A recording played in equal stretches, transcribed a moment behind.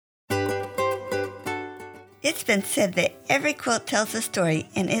It's been said that every quilt tells a story,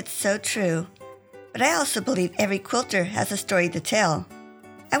 and it's so true. But I also believe every quilter has a story to tell.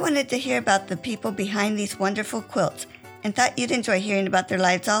 I wanted to hear about the people behind these wonderful quilts and thought you'd enjoy hearing about their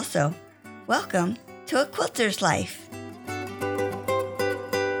lives also. Welcome to A Quilter's Life.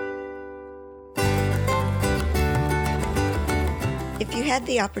 If you had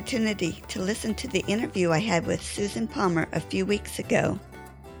the opportunity to listen to the interview I had with Susan Palmer a few weeks ago,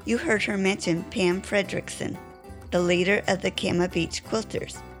 you heard her mention Pam Fredericksen, the leader of the Kama Beach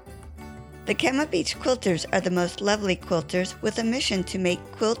Quilters. The Kama Beach Quilters are the most lovely quilters with a mission to make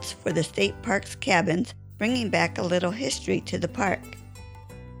quilts for the state park's cabins, bringing back a little history to the park.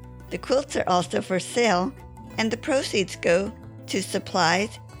 The quilts are also for sale, and the proceeds go to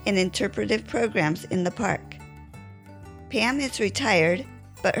supplies and interpretive programs in the park. Pam is retired,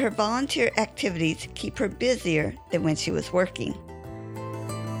 but her volunteer activities keep her busier than when she was working.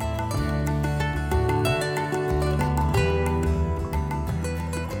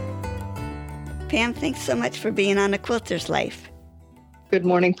 Pam, thanks so much for being on A Quilter's Life. Good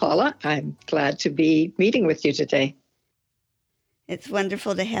morning, Paula. I'm glad to be meeting with you today. It's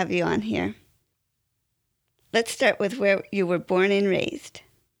wonderful to have you on here. Let's start with where you were born and raised.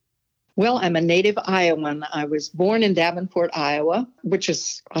 Well, I'm a native Iowan. I was born in Davenport, Iowa, which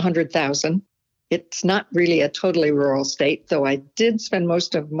is 100,000. It's not really a totally rural state, though I did spend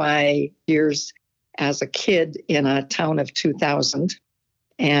most of my years as a kid in a town of 2,000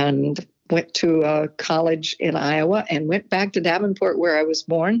 and went to a college in Iowa and went back to Davenport where I was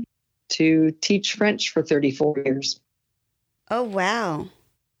born to teach French for 34 years. Oh, wow.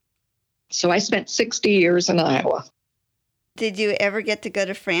 So I spent 60 years in Iowa. Did you ever get to go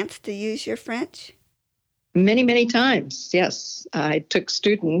to France to use your French? Many, many times, yes. I took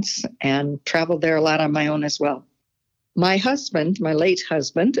students and traveled there a lot on my own as well. My husband, my late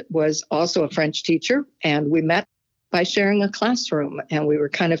husband, was also a French teacher, and we met by sharing a classroom, and we were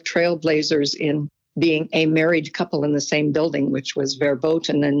kind of trailblazers in being a married couple in the same building, which was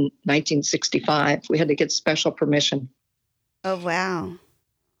verboten in 1965. We had to get special permission. Oh, wow.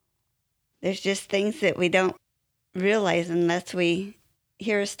 There's just things that we don't realize unless we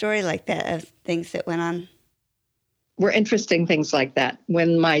hear a story like that of things that went on. Were interesting things like that.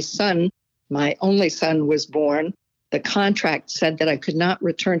 When my son, my only son, was born, the contract said that I could not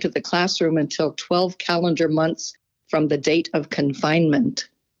return to the classroom until 12 calendar months from the date of confinement.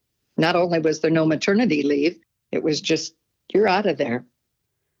 Not only was there no maternity leave, it was just, you're out of there.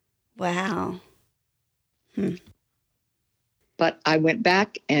 Wow. But I went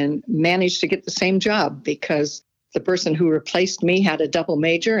back and managed to get the same job because the person who replaced me had a double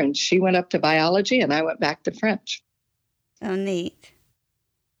major, and she went up to biology, and I went back to French. Oh, neat.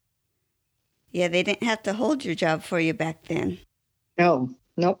 Yeah, they didn't have to hold your job for you back then. No.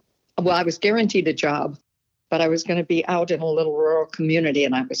 Well, I was guaranteed a job, but I was going to be out in a little rural community,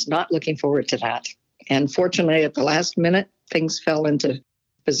 and I was not looking forward to that. And fortunately, at the last minute, things fell into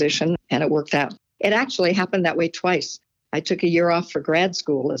position, and it worked out. It actually happened that way twice. I took a year off for grad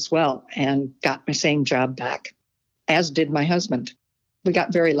school as well and got my same job back, as did my husband. We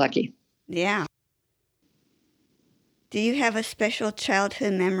got very lucky. Yeah. Do you have a special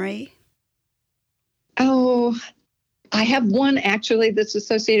childhood memory? Oh, I have one actually that's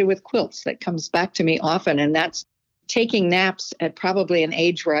associated with quilts that comes back to me often, and that's taking naps at probably an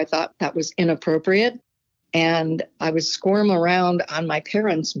age where I thought that was inappropriate. And I would squirm around on my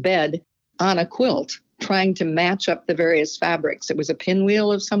parents' bed on a quilt, trying to match up the various fabrics. It was a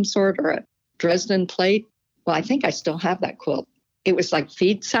pinwheel of some sort or a Dresden plate. Well, I think I still have that quilt. It was like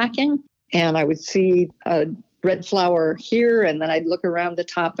feed sacking, and I would see a red flower here, and then I'd look around the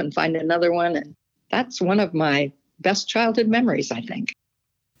top and find another one. And that's one of my best childhood memories, I think.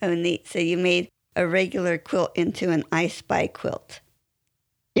 Oh, neat. So you made a regular quilt into an I Spy quilt.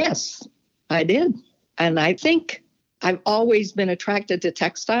 Yes, I did. And I think I've always been attracted to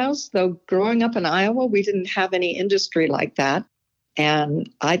textiles, though growing up in Iowa, we didn't have any industry like that. And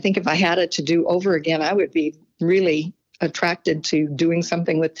I think if I had it to do over again, I would be really attracted to doing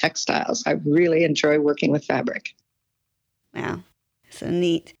something with textiles. I really enjoy working with fabric. Wow, so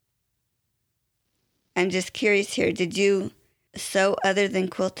neat. I'm just curious here, did you sew other than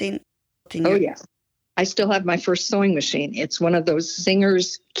quilting? Oh, yeah. I still have my first sewing machine. It's one of those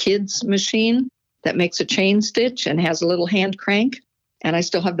Singer's kids machine that makes a chain stitch and has a little hand crank. And I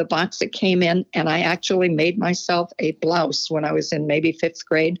still have the box that came in, and I actually made myself a blouse when I was in maybe 5th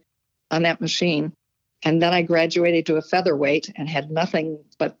grade on that machine. And then I graduated to a featherweight and had nothing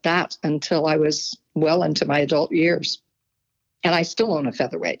but that until I was well into my adult years. And I still own a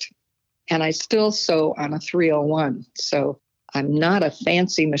featherweight. And I still sew on a 301. So I'm not a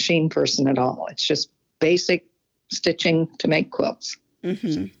fancy machine person at all. It's just basic stitching to make quilts.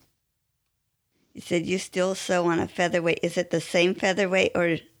 Mm-hmm. You said you still sew on a featherweight. Is it the same featherweight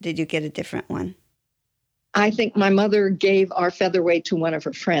or did you get a different one? I think my mother gave our featherweight to one of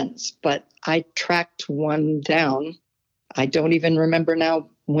her friends, but I tracked one down. I don't even remember now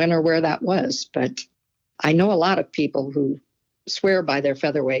when or where that was, but I know a lot of people who swear by their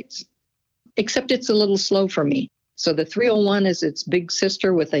featherweights, except it's a little slow for me. So the 301 is its big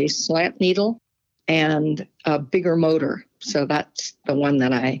sister with a slant needle and a bigger motor. So that's the one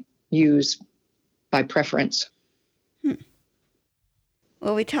that I use by preference.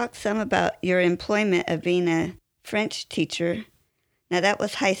 Well, we talked some about your employment of being a French teacher. Now, that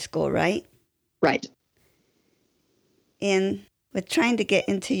was high school, right? Right. And with trying to get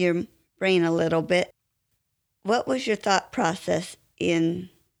into your brain a little bit, what was your thought process in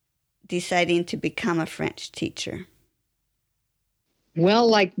deciding to become a French teacher? Well,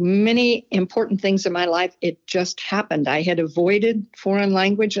 like many important things in my life, it just happened. I had avoided foreign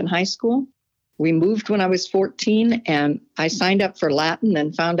language in high school. We moved when I was 14, and I signed up for Latin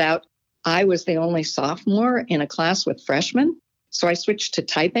and found out I was the only sophomore in a class with freshmen. So I switched to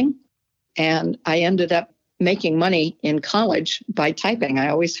typing, and I ended up making money in college by typing. I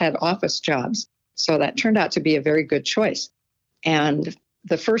always had office jobs. So that turned out to be a very good choice. And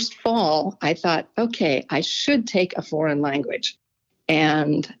the first fall, I thought, okay, I should take a foreign language.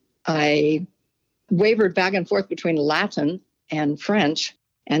 And I wavered back and forth between Latin and French,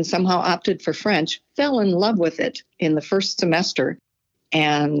 and somehow opted for French, fell in love with it in the first semester,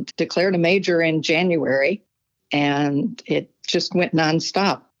 and declared a major in January, and it just went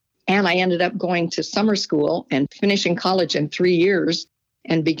nonstop. And I ended up going to summer school and finishing college in 3 years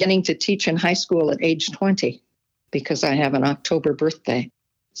and beginning to teach in high school at age 20 because I have an October birthday.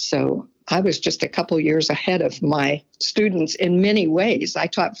 So I was just a couple years ahead of my students in many ways. I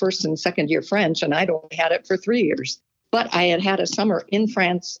taught first and second year French, and I'd only had it for 3 years. But I had had a summer in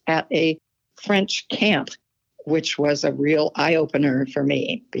France at a French camp, which was a real eye-opener for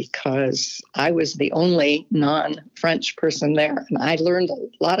me because I was the only non-French person there. And I learned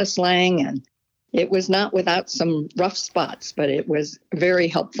a lot of slang, and it was not without some rough spots, but it was very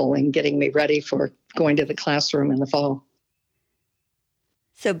helpful in getting me ready for going to the classroom in the fall.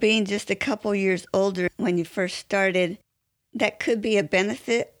 So being just a couple years older when you first started, that could be a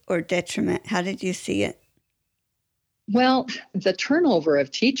benefit or detriment. How did you see it? Well, the turnover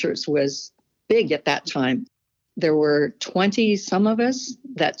of teachers was big at that time. There were 20 some of us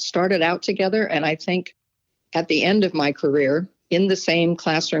that started out together. And I think at the end of my career, in the same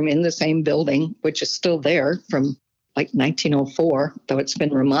classroom, in the same building, which is still there from like 1904, though it's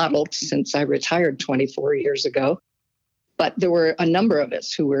been remodeled since I retired 24 years ago. But there were a number of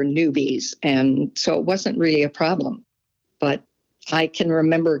us who were newbies. And so it wasn't really a problem. But I can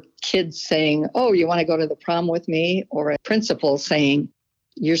remember kids saying, oh, you want to go to the prom with me? Or a principal saying,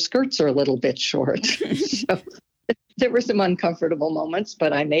 your skirts are a little bit short. So there were some uncomfortable moments,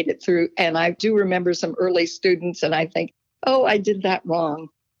 but I made it through. And I do remember some early students, and I think, oh, I did that wrong.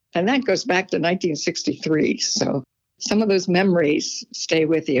 And that goes back to 1963. So some of those memories stay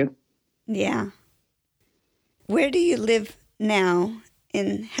with you. Yeah. Where do you live now,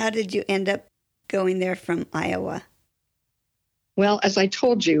 and how did you end up going there from Iowa? Well, as I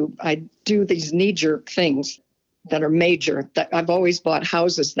told you, I do these knee-jerk things that are major. That I've always bought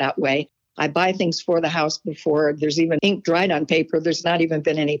houses that way. I buy things for the house before there's even ink dried on paper. There's not even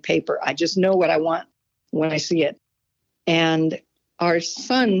been any paper. I just know what I want when I see it. And our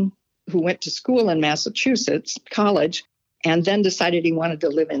son, who went to school in Massachusetts, college, and then decided he wanted to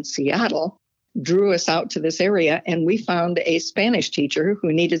live in Seattle, drew us out to this area, and we found a Spanish teacher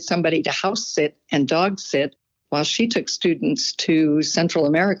who needed somebody to house sit and dog sit while she took students to Central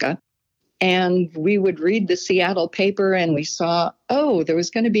America. And we would read the Seattle paper, and we saw, oh, there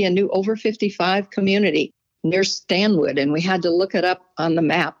was going to be a new over 55 community near Stanwood, and we had to look it up on the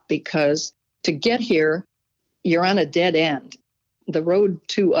map because to get here, you're on a dead end. The road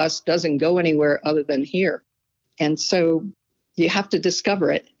to us doesn't go anywhere other than here. And so you have to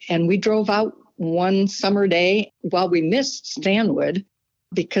discover it. And we drove out one summer day while we missed Stanwood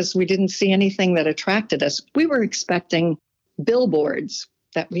because we didn't see anything that attracted us. We were expecting billboards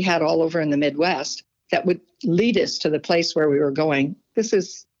that we had all over in the Midwest that would lead us to the place where we were going. This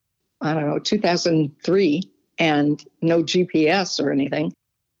is, 2003, and no GPS or anything.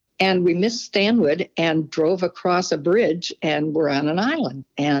 And we missed Stanwood and drove across a bridge, and we're on an island.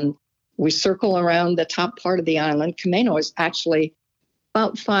 And we circle around the top part of the island. Camino is actually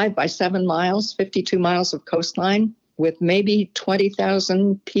about 5 by 7 miles, 52 miles of coastline with maybe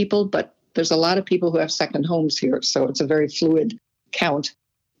 20,000 people, but there's a lot of people who have second homes here, so it's a very fluid count.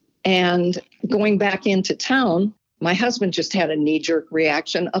 And going back into town, my husband just had a knee-jerk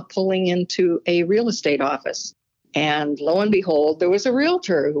reaction of pulling into a real estate office. And lo and behold, there was a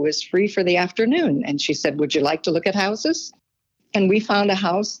realtor who was free for the afternoon. And she said, would you like to look at houses? And we found a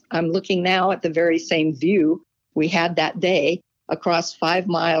house. I'm looking now at the very same view we had that day across 5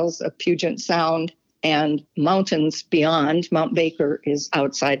 miles of Puget Sound and mountains beyond. Mount Baker is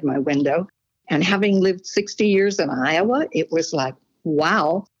outside my window. And having lived 60 years in Iowa, it was like,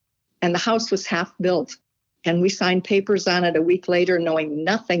 wow. And the house was half built. And we signed papers on it a week later, knowing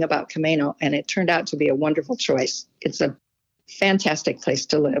nothing about Camino. And it turned out to be a wonderful choice. It's a fantastic place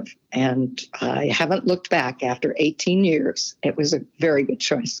to live. And I haven't looked back after 18 years. It was a very good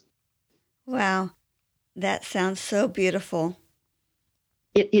choice. Wow. That sounds so beautiful.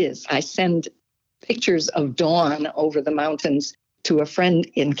 It is. I send pictures of dawn over the mountains to a friend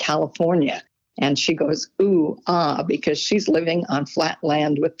in California. And she goes, ooh, ah, because she's living on flat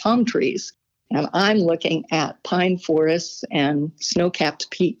land with palm trees. And I'm looking at pine forests and snow-capped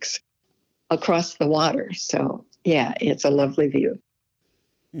peaks across the water. So, yeah, it's a lovely view.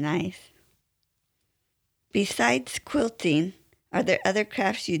 Nice. Besides quilting, are there other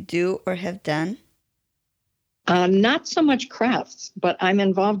crafts you do or have done? Not so much crafts, but I'm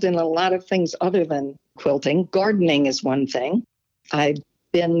involved in a lot of things other than quilting. Gardening is one thing. I've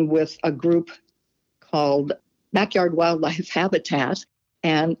been with a group called Backyard Wildlife Habitat,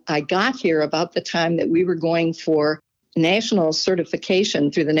 and I got here about the time that we were going for national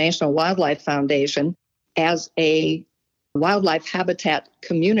certification through the National Wildlife Foundation as a wildlife habitat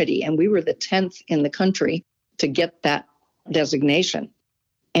community, and we were the 10th in the country to get that designation.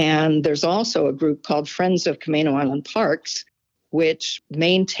 And there's also a group called Friends of Camino Island Parks, which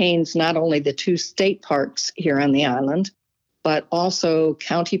maintains not only the 2 state parks here on the island, but also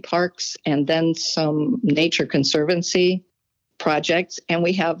county parks and then some nature conservancy projects. And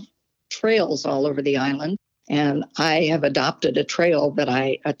we have trails all over the island. And I have adopted a trail that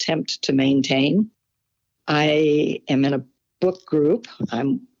I attempt to maintain. I am in a book group.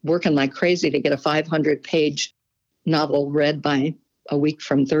 I'm working like crazy to get a 500-page novel read by a week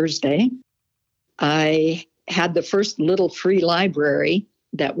from Thursday. I had the first little free library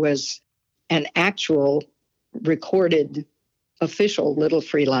that was an actual recorded official little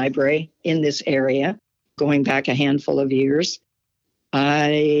free library in this area, going back a handful of years.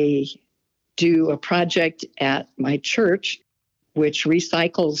 I do a project at my church which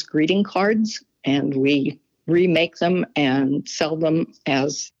recycles greeting cards, and we remake them and sell them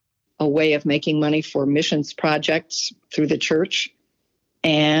as a way of making money for missions projects through the church.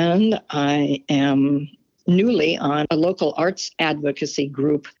 And I am newly on a local arts advocacy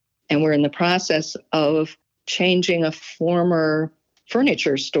group, and we're in the process of changing a former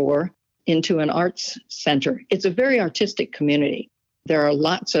furniture store into an arts center. It's a very artistic community. There are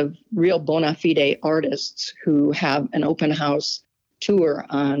lots of real bona fide artists who have an open house tour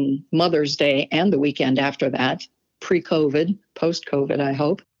on Mother's Day and the weekend after that, pre-COVID, post-COVID, I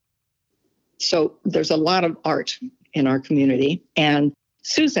hope. So there's a lot of art in our community. And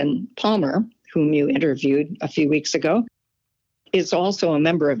Susan Palmer, whom you interviewed a few weeks ago, is also a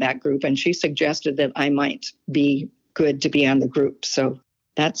member of that group, and she suggested that I might be good to be on the group. So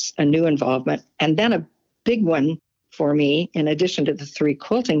that's a new involvement. And then a big one for me, in addition to the 3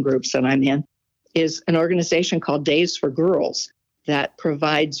 quilting groups that I'm in, is an organization called Days for Girls that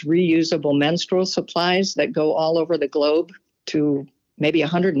provides reusable menstrual supplies that go all over the globe to maybe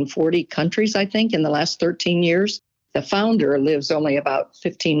 140 countries, I think, in the last 13 years. The founder lives only about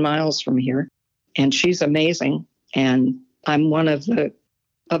 15 miles from here, and she's amazing. And I'm one of the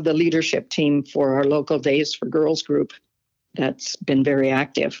leadership team for our local Days for Girls group that's been very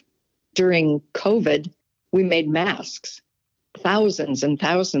active. During COVID, we made masks, thousands and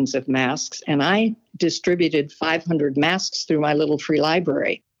thousands of masks, and I distributed 500 masks through my little free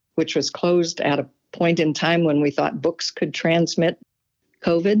library, which was closed at a point in time when we thought books could transmit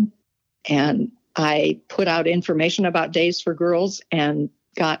COVID. And I put out information about Days for Girls and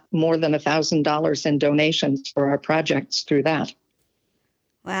got more than $1,000 in donations for our projects through that.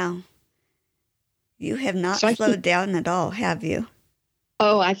 Wow. You have not slowed down at all, have you?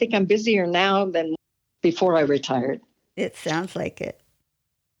 Oh, I think I'm busier now than before I retired. It sounds like it.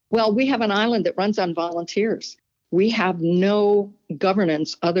 Well, we have an island that runs on volunteers. We have no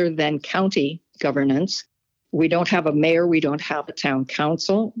governance other than county governance. We don't have a mayor. We don't have a town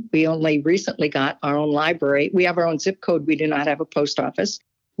council. We only recently got our own library. We have our own zip code. We do not have a post office.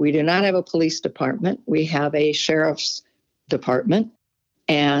 We do not have a police department. We have a sheriff's department.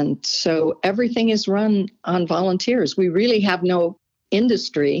 And so everything is run on volunteers. We really have no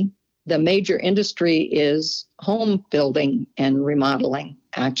industry. The major industry is home building and remodeling.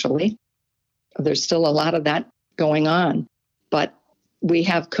 actually. There's still a lot of that going on. But we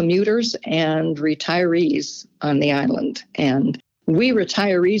have commuters and retirees on the island. And we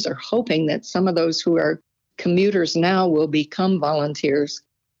retirees are hoping that some of those who are commuters now will become volunteers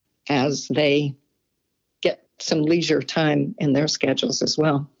as they get some leisure time in their schedules as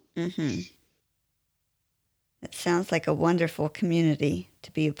well. Mm-hmm. It sounds like a wonderful community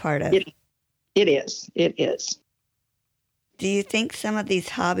to be a part of. It is. It is. Do you think some of these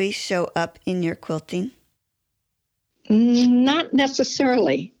hobbies show up in your quilting? Not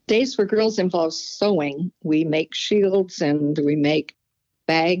necessarily. Days for Girls involves sewing. We make shields and we make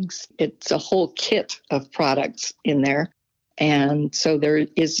bags. It's a whole kit of products in there. And so there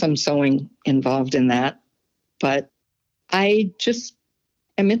is some sewing involved in that. But I just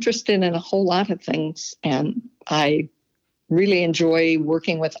am interested in a whole lot of things. And I really enjoy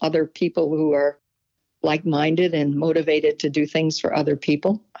working with other people who are like-minded and motivated to do things for other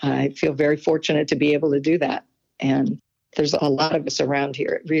people. I feel very fortunate to be able to do that. And there's a lot of us around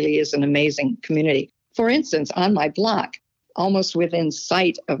here. It really is an amazing community. For instance, on my block, almost within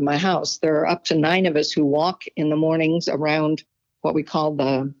sight of my house, there are up to 9 of us who walk in the mornings around what we call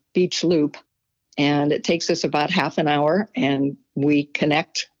the beach loop. And it takes us about half an hour, and we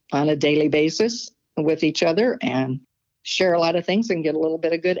connect on a daily basis with each other and share a lot of things and get a little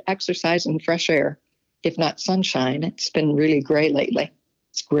bit of good exercise and fresh air, if not sunshine. It's been really great lately.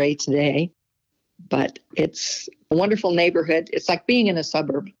 It's gray today, but it's a wonderful neighborhood. It's like being in a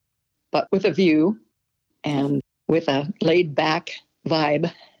suburb, but with a view and with a laid-back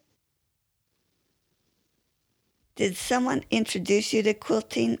vibe. Did someone introduce you to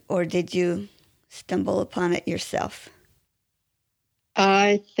quilting, or did you stumble upon it yourself?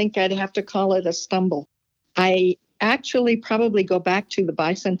 I think I'd have to call it a stumble. I actually probably go back to the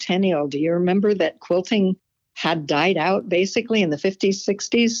bicentennial. Do you remember that quilting had died out basically in the 50s,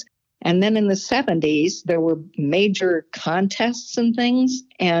 60s? And then in the 70s, there were major contests and things.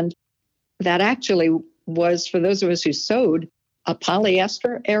 And that actually was, for those of us who sewed, a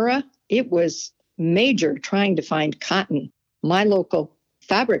polyester era. It was major trying to find cotton. My local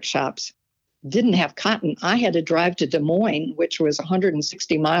fabric shops didn't have cotton. I had to drive to Des Moines, which was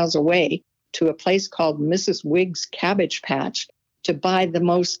 160 miles away, to a place called Mrs. Wigg's Cabbage Patch to buy the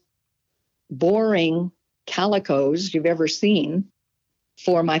most boring calicos you've ever seen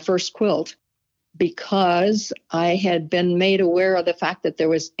for my first quilt, because I had been made aware of the fact that there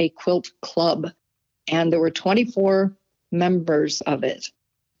was a quilt club, and there were 24 members of it.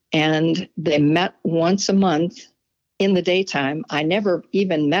 And they met once a month in the daytime. I never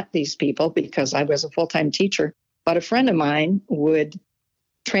even met these people because I was a full-time teacher, but a friend of mine would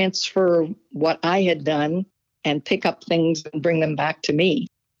transfer what I had done and pick up things and bring them back to me.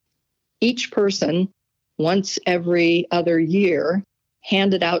 Each person, once every other year,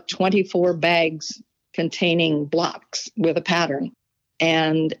 handed out 24 bags containing blocks with a pattern.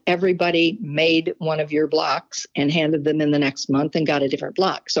 And everybody made one of your blocks and handed them in the next month and got a different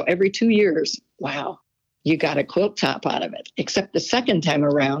block. So every 2 years, wow, you got a quilt top out of it. Except the second time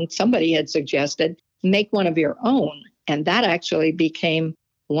around, somebody had suggested make one of your own. And that actually became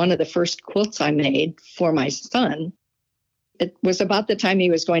one of the first quilts I made for my son. It was about the time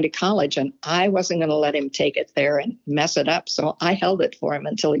he was going to college, and I wasn't going to let him take it there and mess it up. So I held it for him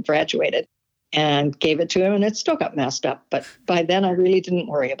until he graduated and gave it to him, and it still got messed up. But by then, I really didn't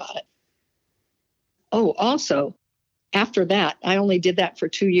worry about it. Oh, also, after that, I only did that for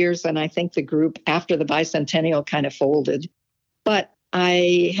 2 years, and I think the group after the bicentennial kind of folded. But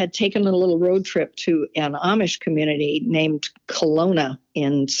I had taken a little road trip to an Amish community named Kelowna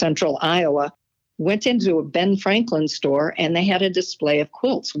in central Iowa, went into a Ben Franklin store, and they had a display of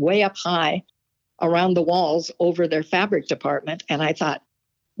quilts way up high around the walls over their fabric department. And I thought,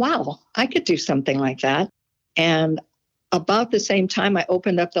 wow, I could do something like that. And about the same time, I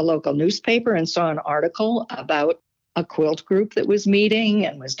opened up the local newspaper and saw an article about a quilt group that was meeting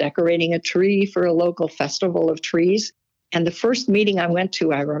and was decorating a tree for a local festival of trees. And the first meeting I went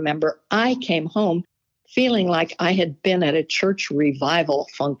to, I remember, I came home feeling like I had been at a church revival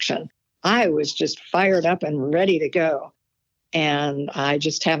function. I was just fired up and ready to go. And I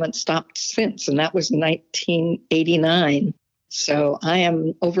just haven't stopped since. And that was 1989. So I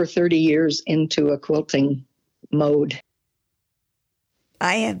am over 30 years into a quilting mode.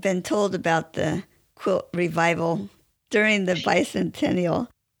 I have been told about the quilt revival during the bicentennial.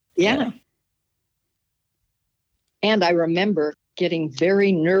 Yeah. And I remember getting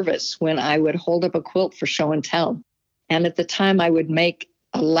very nervous when I would hold up a quilt for show and tell. And at the time, I would make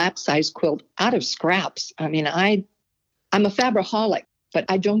a lap-size quilt out of scraps. I mean, I'm a fabricaholic, but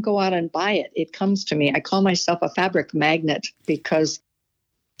I don't go out and buy it. It comes to me. I call myself a fabric magnet because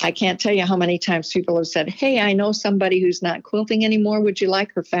I can't tell you how many times people have said, hey, I know somebody who's not quilting anymore. Would you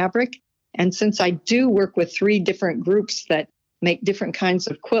like her fabric? And since I do work with 3 different groups that make different kinds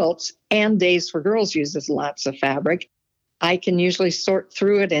of quilts, and Days for Girls uses lots of fabric, I can usually sort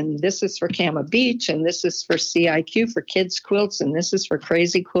through it. And this is for Kama Beach, and this is for CIQ for kids quilts, and this is for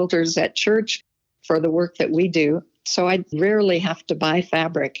crazy quilters at church for the work that we do. So I rarely have to buy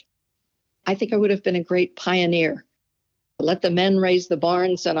fabric. I think I would have been a great pioneer. Let the men raise the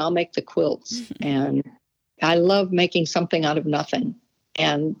barns and I'll make the quilts. And I love making something out of nothing.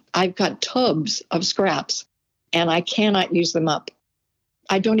 And I've got tubs of scraps and I cannot use them up.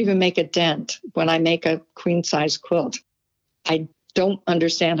 I don't even make a dent when I make a queen size quilt. I don't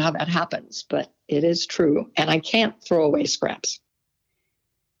understand how that happens, but it is true. And I can't throw away scraps.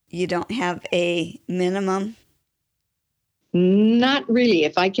 You don't have a minimum? Not really.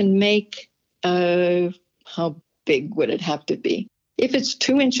 If I can make, how big would it have to be? If it's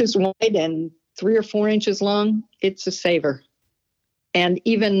 2 inches wide and 3 or 4 inches long, it's a saver. And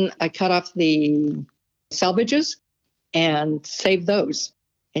even I cut off the selvages and save those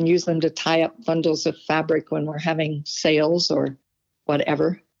and use them to tie up bundles of fabric when we're having sales or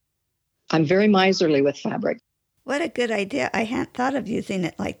whatever. I'm very miserly with fabric. What a good idea. I hadn't thought of using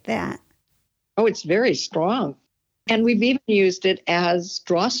it like that. Oh, it's very strong. And we've even used it as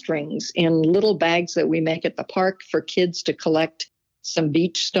drawstrings in little bags that we make at the park for kids to collect some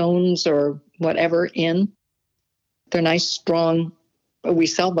beach stones or whatever in. They're nice, strong. We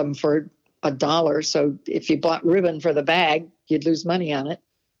sell them for $1. So if you bought ribbon for the bag, you'd lose money on it.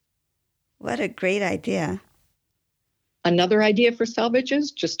 What a great idea. Another idea for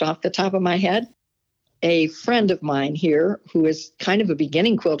selvages, just off the top of my head, a friend of mine here who is kind of a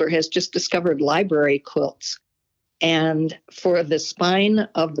beginning quilter has just discovered library quilts. And for the spine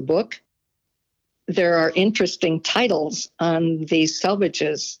of the book, there are interesting titles on these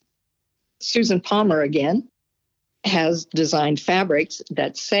selvages. Susan Palmer, again, has designed fabrics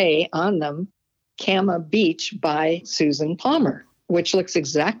that say on them, Kama Beach by Susan Palmer, which looks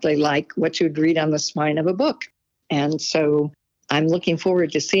exactly like what you'd read on the spine of a book. And so I'm looking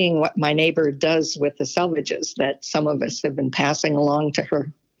forward to seeing what my neighbor does with the selvages that some of us have been passing along to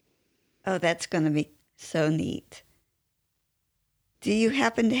her. Oh, that's going to be so neat. Do you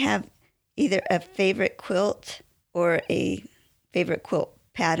happen to have either a favorite quilt or a favorite quilt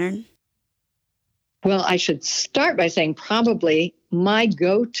pattern? Well, I should start by saying probably my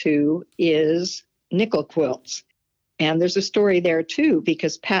go-to is nickel quilts. And there's a story there too,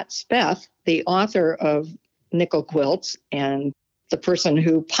 because Pat Speth, the author of nickel quilts and the person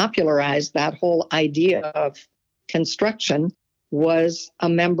who popularized that whole idea of construction, was a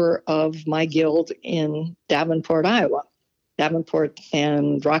member of my guild in Davenport, Iowa. Davenport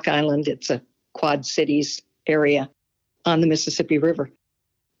and Rock Island, it's a Quad Cities area on the Mississippi River.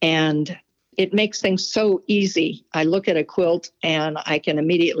 And it makes things so easy. I look at a quilt and I can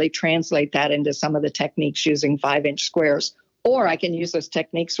immediately translate that into some of the techniques using 5-inch squares, or I can use those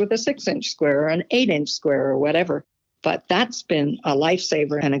techniques with a 6-inch square or an 8-inch square or whatever. But that's been a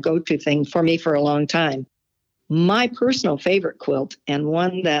lifesaver and a go-to thing for me for a long time. My personal favorite quilt, and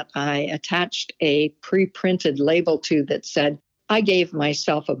one that I attached a pre-printed label to that said, I gave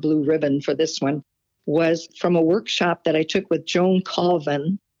myself a blue ribbon for this one, was from a workshop that I took with Joan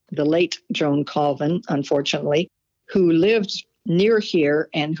Colvin, the late Joan Colvin, unfortunately, who lived near here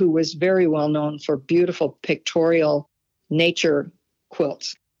and who was very well known for beautiful pictorial nature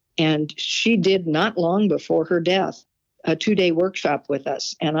quilts. And she did not long before her death a 2-day workshop with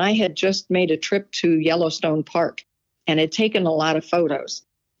us. And I had just made a trip to Yellowstone Park and had taken a lot of photos.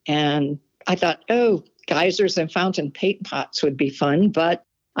 And I thought, oh, geysers and fountain paint pots would be fun. But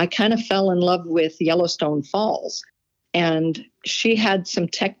I kind of fell in love with Yellowstone Falls. And she had some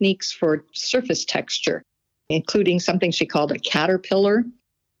techniques for surface texture, including something she called a caterpillar.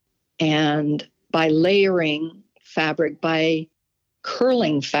 And by layering fabric, by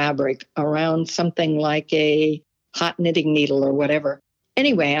curling fabric around something like a hot knitting needle or whatever.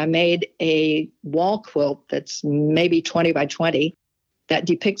 Anyway, I made a wall quilt that's maybe 20 by 20 that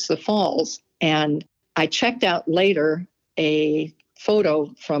depicts the falls. And I checked out later a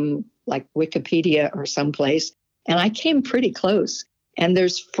photo from like Wikipedia or someplace, and I came pretty close. And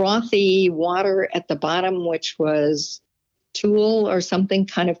there's frothy water at the bottom, which was tulle or something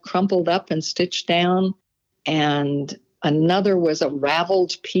kind of crumpled up and stitched down. And another was a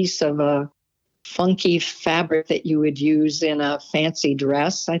raveled piece of a funky fabric that you would use in a fancy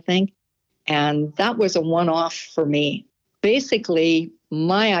dress, I think. And that was a one-off for me. Basically,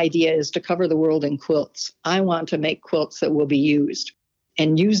 my idea is to cover the world in quilts. I want to make quilts that will be used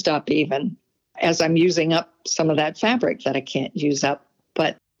and used up even as I'm using up some of that fabric that I can't use up.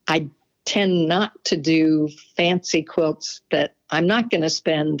 But I tend not to do fancy quilts that I'm not going to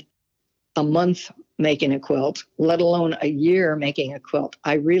spend a month making a quilt, let alone a year making a quilt.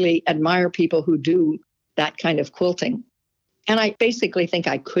 I really admire people who do that kind of quilting. And I basically think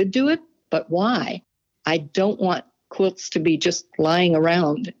I could do it, but why? I don't want quilts to be just lying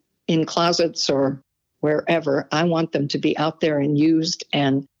around in closets or wherever. I want them to be out there and used.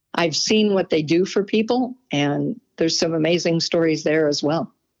 And I've seen what they do for people, and there's some amazing stories there as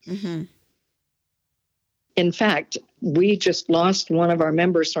well. Mm-hmm. In fact, we just lost one of our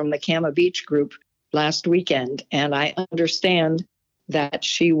members from the Kama Beach group last weekend, and I understand that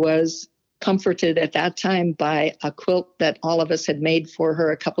she was comforted at that time by a quilt that all of us had made for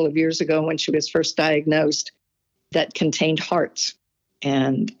her a couple of years ago when she was first diagnosed that contained hearts.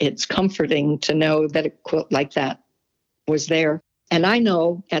 And it's comforting to know that a quilt like that was there. And I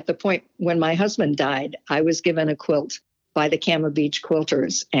know at the point when my husband died, I was given a quilt by the Kama Beach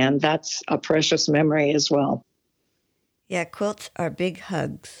quilters, and that's a precious memory as well. Yeah, quilts are big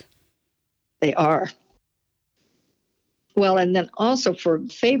hugs. They are. Well, and then also for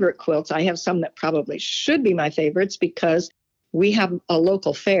favorite quilts, I have some that probably should be my favorites because we have a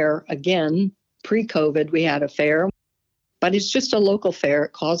local fair. Again, pre-COVID, we had a fair, but it's just a local fair.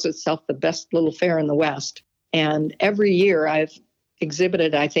 It calls itself the best little fair in the West. And every year I've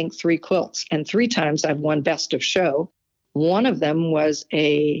exhibited, I think, 3 quilts, and 3 times I've won best of show. One of them was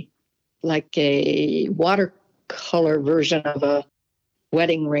a watercolor version of a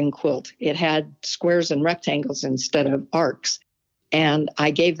wedding ring quilt. It had squares and rectangles instead of arcs. And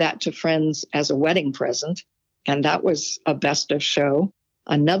I gave that to friends as a wedding present. And that was a best of show.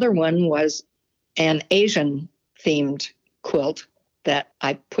 Another one was an Asian themed quilt that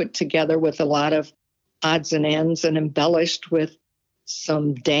I put together with a lot of odds and ends and embellished with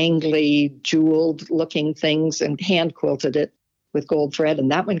some dangly jeweled looking things and hand quilted it with gold thread.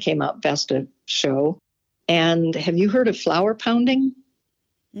 And that one came out best of show. And have you heard of flower pounding?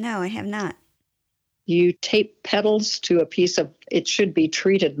 No, I have not. You tape petals to a piece of, it should be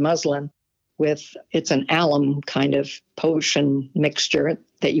treated muslin with, it's an alum kind of potion mixture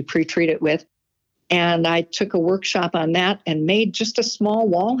that you pre-treat it with. And I took a workshop on that and made just a small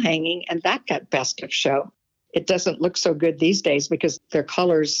wall hanging, and that got best of show. It doesn't look so good these days because their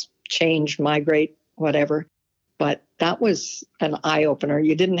colors change, migrate, whatever. But that was an eye-opener.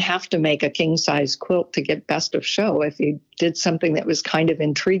 You didn't have to make a king-size quilt to get best of show. If you did something that was kind of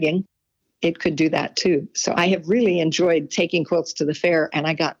intriguing, it could do that too. So I have really enjoyed taking quilts to the fair, and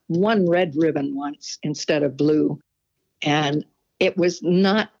I got 1 red ribbon once instead of blue. And it was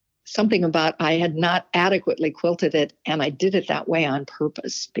not something about I had not adequately quilted it, and I did it that way on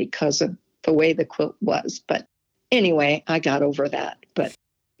purpose because of the way the quilt was. But anyway, I got over that. But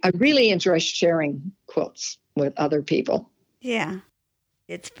I really enjoy sharing quilts with other people. Yeah.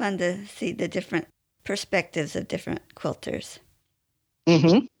 It's fun to see the different perspectives of different quilters.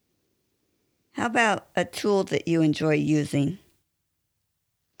 Mm-hmm. How about a tool that you enjoy using?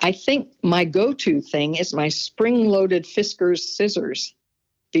 I think my go-to thing is my spring-loaded Fiskars scissors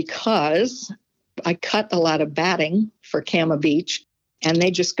because I cut a lot of batting for Kama Beach, and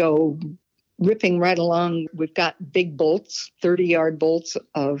they just go ripping right along. We've got big bolts, 30-yard bolts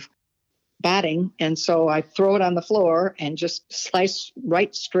of batting, and so I throw it on the floor and just slice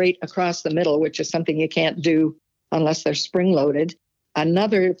right straight across the middle, which is something you can't do unless they're spring-loaded.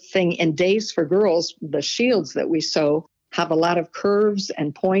 Another thing, in Days for Girls, the shields that we sew have a lot of curves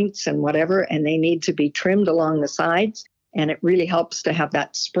and points and whatever, and they need to be trimmed along the sides, and it really helps to have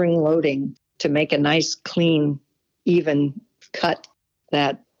that spring loading to make a nice, clean, even cut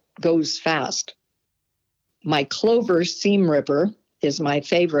that goes fast. My Clover seam ripper is my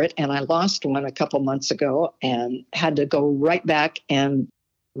favorite, and I lost one a couple months ago and had to go right back and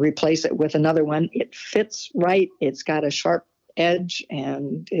replace it with another one. It fits right. It's got a sharp edge,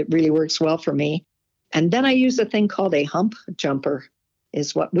 and it really works well for me. And then I use a thing called a hump jumper,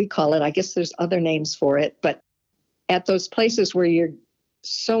 is what we call it. I guess there's other names for it, but at those places where you're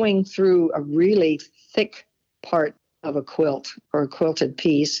sewing through a really thick part of a quilt or a quilted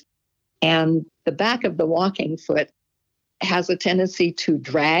piece, and the back of the walking foot has a tendency to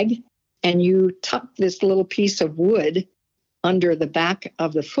drag, and you tuck this little piece of wood under the back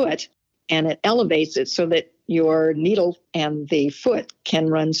of the foot, and it elevates it so that your needle and the foot can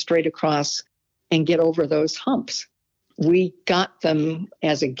run straight across and get over those humps. We got them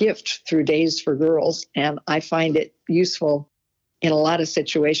as a gift through Days for Girls, and I find it useful in a lot of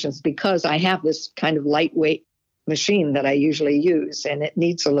situations because I have this kind of lightweight machine that I usually use, and it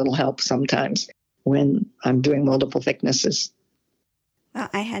needs a little help sometimes when I'm doing multiple thicknesses. Well,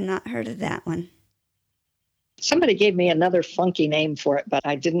 I had not heard of that one. Somebody gave me another funky name for it, but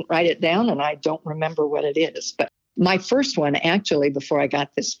I didn't write it down and I don't remember what it is. But my first one, actually, before I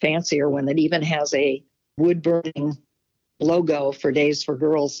got this fancier one that even has a wood burning logo for Days for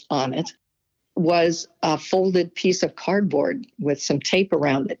Girls on it, was a folded piece of cardboard with some tape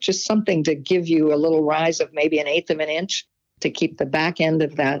around it, just something to give you a little rise of maybe 1/8 of an inch to keep the back end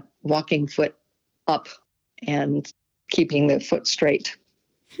of that walking foot up and keeping the foot straight.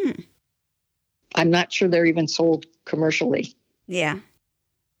 I'm not sure they're even sold commercially. Yeah.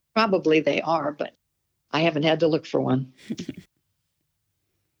 Probably they are, but I haven't had to look for one.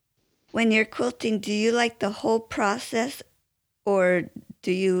 When you're quilting, do you like the whole process, or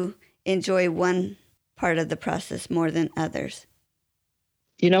do you enjoy one part of the process more than others?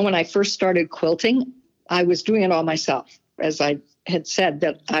 You know, when I first started quilting, I was doing it all myself. As I had said,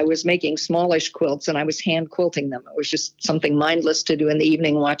 that I was making smallish quilts and I was hand quilting them. It was just something mindless to do in the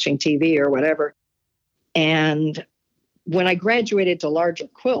evening watching TV or whatever. And when I graduated to larger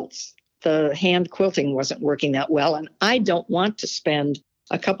quilts, the hand quilting wasn't working that well. And I don't want to spend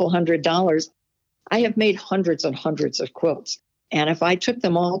a couple $100. I have made hundreds and hundreds of quilts. And if I took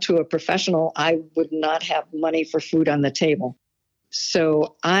them all to a professional, I would not have money for food on the table.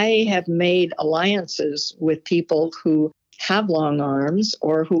 So I have made alliances with people who have long arms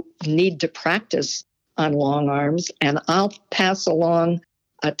or who need to practice on long arms. And I'll pass along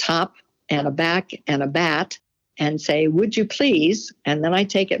a top and a back and a bat and say, would you please? And then I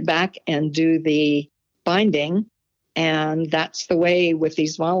take it back and do the binding. And that's the way with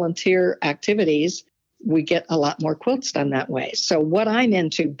these volunteer activities, we get a lot more quilts done that way. So what I'm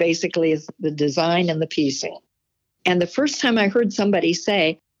into basically is the design and the piecing. And the first time I heard somebody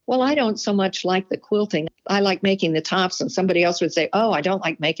say, well, I don't so much like the quilting. I like making the tops. And somebody else would say, oh, I don't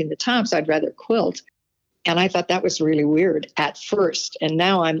like making the tops. I'd rather quilt. And I thought that was really weird at first. And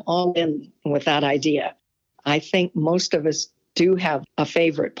now I'm all in with that idea. I think most of us do have a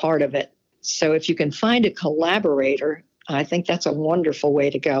favorite part of it. So if you can find a collaborator, I think that's a wonderful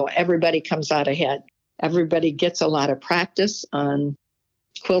way to go. Everybody comes out ahead. Everybody gets a lot of practice on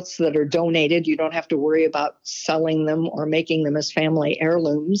quilts that are donated. You don't have to worry about selling them or making them as family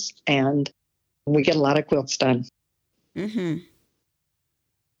heirlooms. And we get a lot of quilts done. Mm-hmm.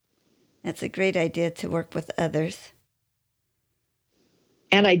 That's a great idea to work with others.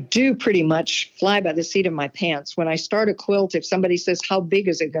 And I do pretty much fly by the seat of my pants. When I start a quilt, if somebody says, how big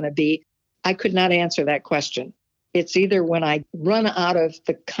is it going to be? I could not answer that question. It's either when I run out of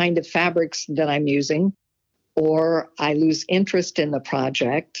the kind of fabrics that I'm using, or I lose interest in the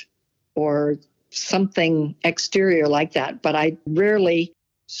project, or something exterior like that. But I rarely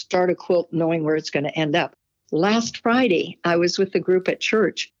start a quilt knowing where it's going to end up. Last Friday, I was with the group at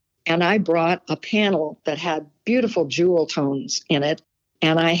church, and I brought a panel that had beautiful jewel tones in it.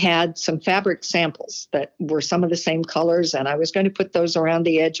 And I had some fabric samples that were some of the same colors, and I was going to put those around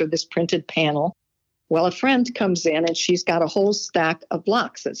the edge of this printed panel. Well, a friend comes in, and she's got a whole stack of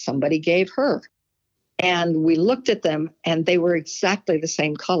blocks that somebody gave her. And we looked at them, and they were exactly the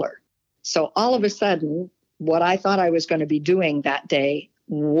same color. So all of a sudden, what I thought I was going to be doing that day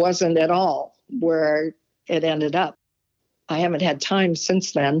wasn't at all where it ended up. I haven't had time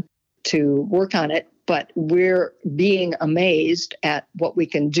since then to work on it, but we're being amazed at what we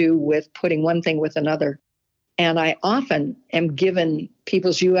can do with putting one thing with another. And I often am given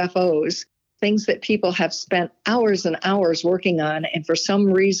people's UFOs, things that people have spent hours and hours working on and for some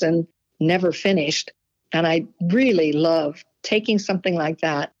reason never finished. And I really love taking something like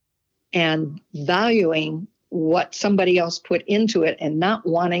that and valuing what somebody else put into it and not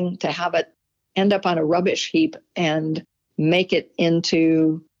wanting to have it end up on a rubbish heap and make it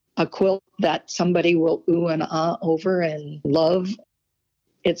into a quilt that somebody will ooh and ah over and love.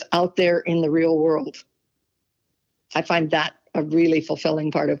 It's out there in the real world. I find that a really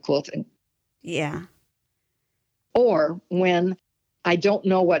fulfilling part of quilting. Yeah. Or when I don't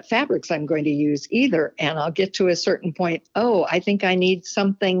know what fabrics I'm going to use either, and I'll get to a certain point, oh, I think I need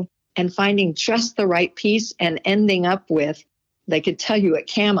something, and finding just the right piece and ending up with, they could tell you at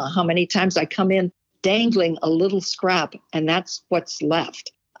CAMA how many times I come in dangling a little scrap, and that's what's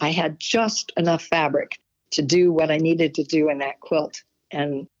left. I had just enough fabric to do what I needed to do in that quilt.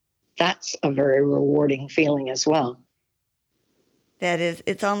 And that's a very rewarding feeling as well. That is,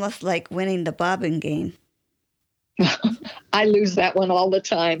 it's almost like winning the bobbin game. I lose that one all the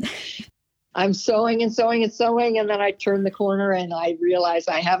time. I'm sewing and sewing and sewing, and then I turn the corner and I realize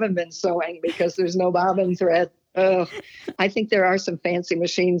I haven't been sewing because there's no bobbin thread. Oh, I think there are some fancy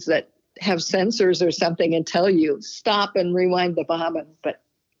machines that have sensors or something and tell you stop and rewind the bobbin. But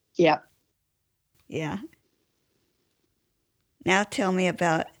yeah. Yeah. Now tell me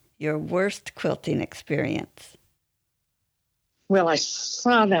about your worst quilting experience. Well, I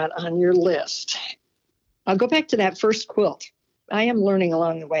saw that on your list. I'll go back to that first quilt. I am learning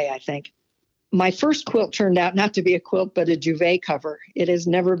along the way, I think. My first quilt turned out not to be a quilt, but a duvet cover. It has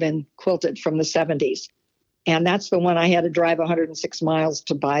never been quilted from the 70s. And that's the one I had to drive 106 miles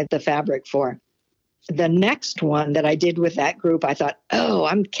to buy the fabric for. The next one that I did with that group, I thought, oh,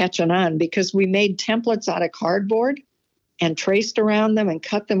 I'm catching on, because we made templates out of cardboard and traced around them and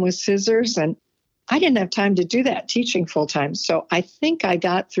cut them with scissors. And I didn't have time to do that teaching full time. So I think I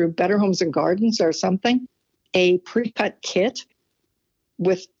got through Better Homes and Gardens or something, a pre-cut kit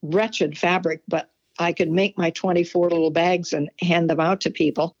with wretched fabric, but I could make my 24 little bags and hand them out to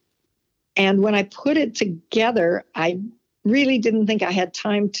people. And when I put it together, I really didn't think I had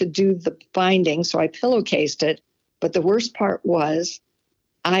time to do the binding, so I pillowcased it. But the worst part was,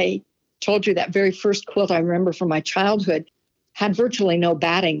 I told you that very first quilt I remember from my childhood had virtually no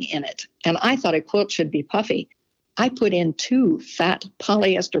batting in it. And I thought a quilt should be puffy. I put in 2 fat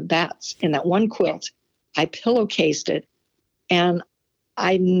polyester bats in that one quilt. I pillowcased it, and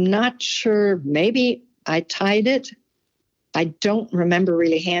I'm not sure, maybe I tied it. I don't remember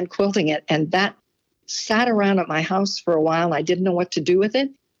really hand quilting it. And that sat around at my house for a while. I didn't know what to do with it.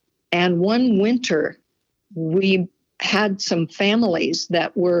 And one winter, we had some families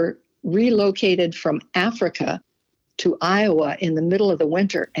that were relocated from Africa to Iowa in the middle of the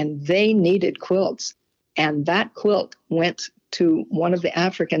winter, and they needed quilts. And that quilt went to one of the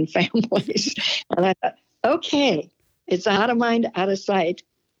African families. And I thought, okay, it's out of mind, out of sight.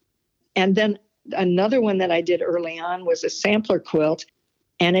 And then another one that I did early on was a sampler quilt,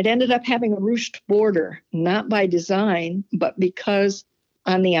 and it ended up having a ruched border, not by design, but because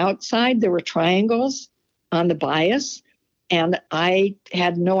on the outside there were triangles on the bias, and I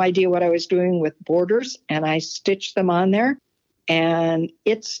had no idea what I was doing with borders, and I stitched them on there, and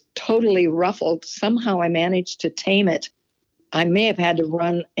it's totally ruffled. Somehow I managed to tame it. I may have had to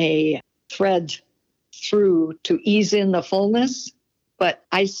run a thread through to ease in the fullness, but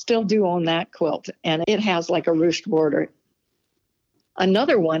I still do own that quilt, and it has like a ruched border.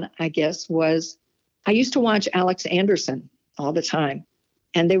 Another one, I guess, was I used to watch Alex Anderson all the time,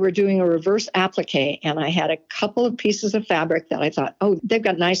 and they were doing a reverse applique, and I had a couple of pieces of fabric that I thought, oh, they've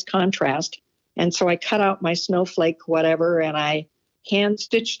got nice contrast. And so I cut out my snowflake, whatever, and I hand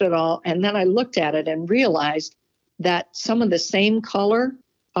stitched it all. And then I looked at it and realized that some of the same color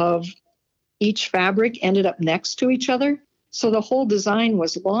of each fabric ended up next to each other. So the whole design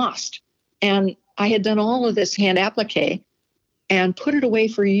was lost. And I had done all of this hand applique and put it away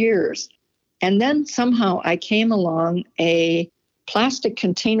for years. And then somehow I came along a plastic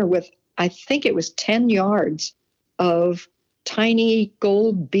container with, I think it was 10 yards of tiny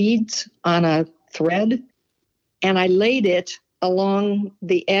gold beads on a thread. And I laid it along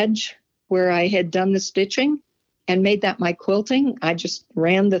the edge where I had done the stitching and made that my quilting. I just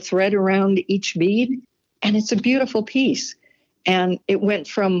ran the thread around each bead, and it's a beautiful piece. And it went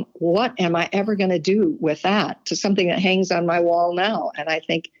from what am I ever going to do with that to something that hangs on my wall now. And I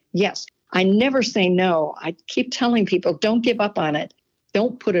think, yes, I never say no. I keep telling people, don't give up on it.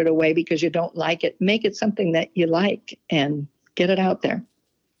 Don't put it away because you don't like it. Make it something that you like and get it out there.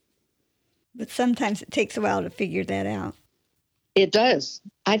 But sometimes it takes a while to figure that out. It does.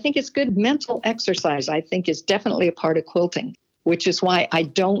 I think it's good mental exercise. I think is definitely a part of quilting, which is why I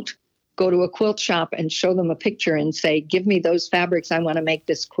don't go to a quilt shop and show them a picture and say, give me those fabrics. I want to make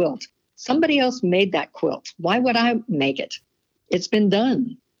this quilt. Somebody else made that quilt. Why would I make it? It's been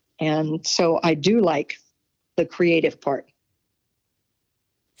done. And so I do like the creative part.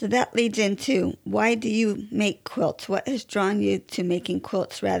 So that leads into, why do you make quilts? What has drawn you to making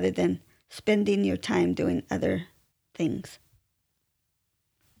quilts rather than spending your time doing other things?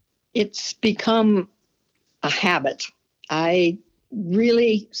 It's become a habit. I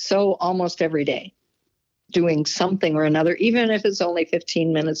really sew almost every day, doing something or another, even if it's only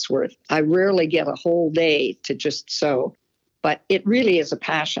 15 minutes worth. I rarely get a whole day to just sew, but it really is a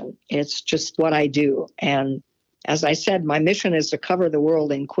passion. It's just what I do. And as I said, my mission is to cover the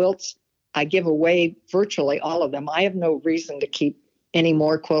world in quilts. I give away virtually all of them. I have no reason to keep any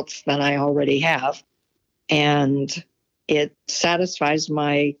more quilts than I already have. And it satisfies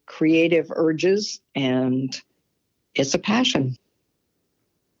my creative urges, and it's a passion.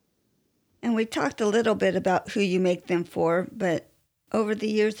 And we talked a little bit about who you make them for, but over the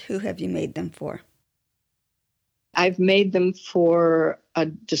years, who have you made them for? I've made them for a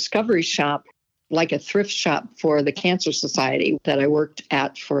discovery shop, like a thrift shop for the Cancer Society that I worked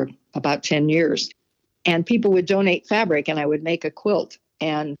at for about 10 years. And people would donate fabric and I would make a quilt.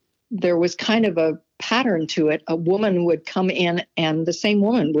 And there was kind of a pattern to it. A woman would come in and the same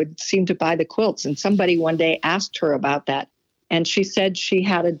woman would seem to buy the quilts. And somebody one day asked her about that. And she said she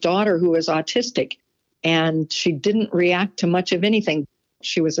had a daughter who was autistic and she didn't react to much of anything.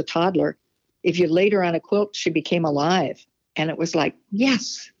 She was a toddler. If you laid her on a quilt, she became alive. And it was like,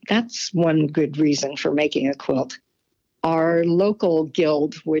 yes, that's one good reason for making a quilt. Our local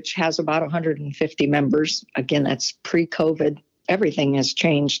guild, which has about 150 members, again, that's pre-COVID. Everything has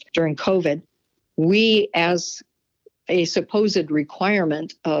changed during COVID. We, as a supposed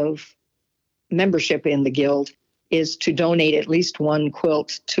requirement of membership in the guild, is to donate at least one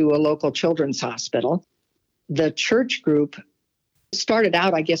quilt to a local children's hospital. The church group started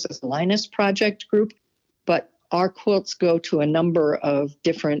out, I guess, as a Linus Project group, but our quilts go to a number of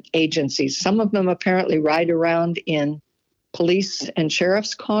different agencies. Some of them apparently ride around in police and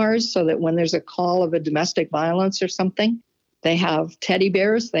sheriff's cars so that when there's a call of a domestic violence or something, they have teddy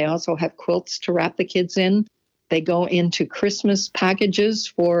bears. They also have quilts to wrap the kids in. They go into Christmas packages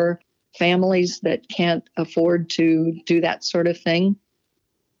for families that can't afford to do that sort of thing.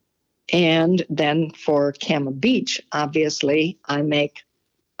 And then for Kama Beach, obviously, I make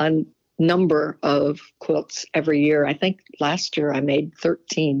a number of quilts every year. I think last year I made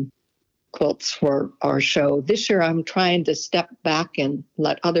 13 quilts for our show. This year I'm trying to step back and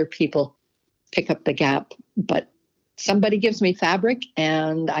let other people pick up the gap. But somebody gives me fabric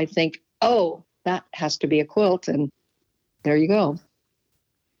and I think, oh, that has to be a quilt. And there you go.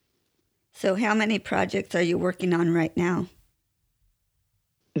 So how many projects are you working on right now?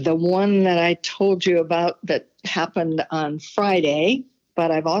 The one that I told you about that happened on Friday,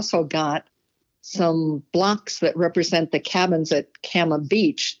 but I've also got some blocks that represent the cabins at Kama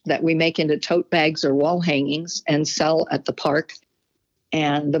Beach that we make into tote bags or wall hangings and sell at the park.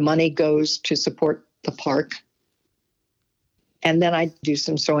 And the money goes to support the park. And then I do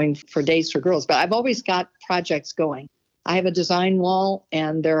some sewing for Days for Girls. But I've always got projects going. I have a design wall,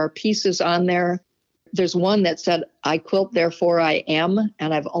 and there are pieces on there. There's one that said, I quilt, therefore I am,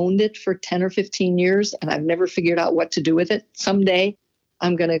 and I've owned it for 10 or 15 years, and I've never figured out what to do with it. Someday,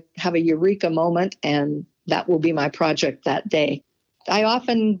 I'm going to have a eureka moment, and that will be my project that day. I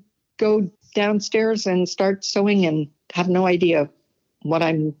often go downstairs and start sewing and have no idea what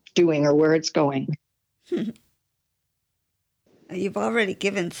I'm doing or where it's going. You've already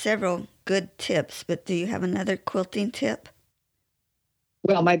given several good tips, but do you have another quilting tip?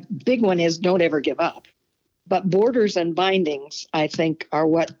 Well, my big one is don't ever give up. But borders and bindings, I think, are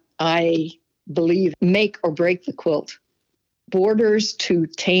what I believe make or break the quilt. Borders to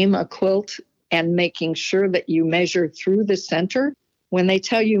tame a quilt and making sure that you measure through the center. When they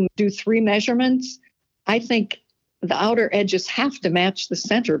tell you do 3 measurements, I think the outer edges have to match the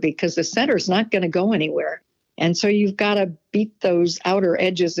center because the center is not going to go anywhere. And so you've got to beat those outer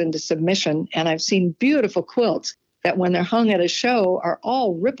edges into submission. And I've seen beautiful quilts that when they're hung at a show are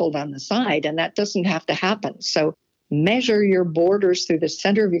all rippled on the side, and that doesn't have to happen. So measure your borders through the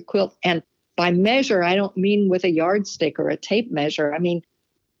center of your quilt. And by measure, I don't mean with a yardstick or a tape measure. I mean,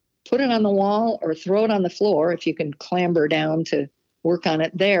 put it on the wall or throw it on the floor if you can clamber down to work on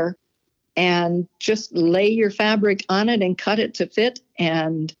it there. And just lay your fabric on it and cut it to fit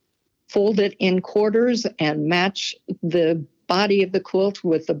and fold it in quarters and match the body of the quilt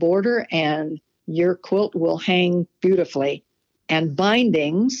with the border, and your quilt will hang beautifully. And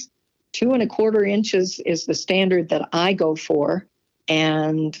bindings, 2 1/4 inches is the standard that I go for.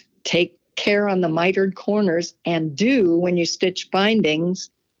 And take care on the mitered corners, and do, when you stitch bindings,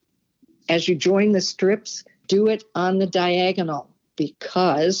 as you join the strips, do it on the diagonal,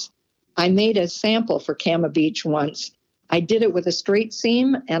 because I made a sample for Kama Beach once. I did it with a straight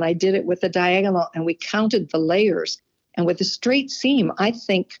seam and I did it with a diagonal, and we counted the layers. And with a straight seam, I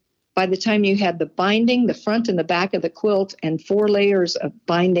think by the time you had the binding, the front and the back of the quilt, and 4 layers of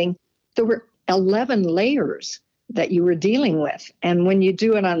binding, there were 11 layers that you were dealing with. And when you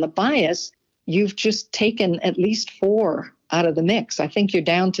do it on the bias, you've just taken at least 4 out of the mix. I think you're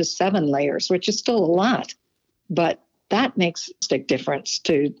down to 7 layers, which is still a lot. But that makes a big difference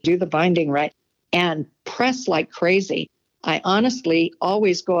to do the binding right and press like crazy. I honestly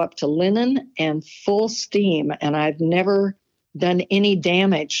always go up to linen and full steam, and I've never done any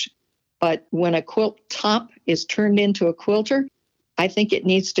damage. But when a quilt top is turned into a quilter, I think it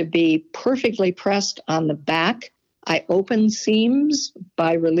needs to be perfectly pressed on the back. I open seams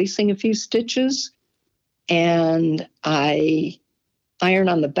by releasing a few stitches, and I iron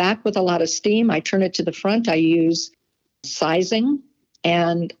on the back with a lot of steam. I turn it to the front. I use sizing,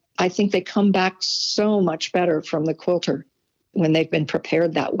 and I think they come back so much better from the quilter when they've been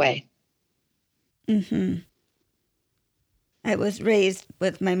prepared that way. Mm-hmm. I was raised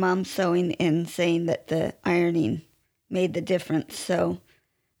with my mom sewing and saying that the ironing made the difference. So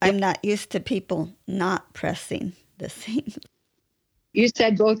I'm not used to people not pressing the seam. You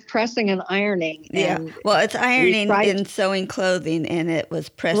said both pressing and ironing. Yeah. And Well, it's ironing and sewing clothing, and it was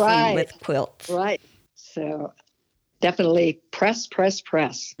pressing with quilts. Right. So definitely press, press,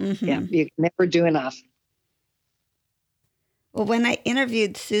 press. Mm-hmm. Yeah, you can never do enough. Well, when I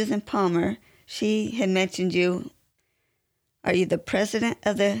interviewed Susan Palmer, she had mentioned you. Are you the president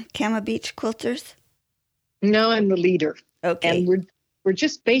of the Kama Beach Quilters? No, I'm the leader. Okay. And we're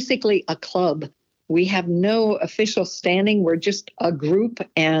just basically a club. We have no official standing. We're just a group.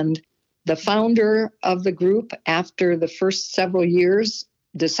 And the founder of the group, after the first several years,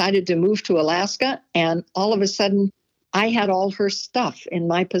 decided to move to Alaska. And all of a sudden, I had all her stuff in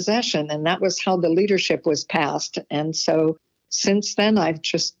my possession. And that was how the leadership was passed. And so since then, I've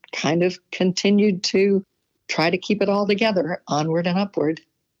just kind of continued to try to keep it all together, onward and upward.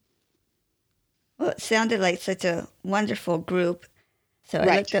 Well, it sounded like such a wonderful group. So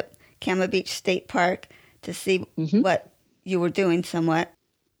I looked up Kama Beach State Park to see what you were doing somewhat.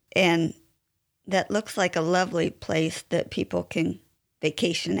 And that looks like a lovely place that people can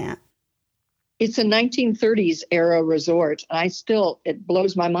vacation at. It's a 1930s era resort. It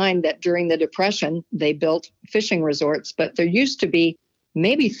blows my mind that during the Depression, they built fishing resorts, but there used to be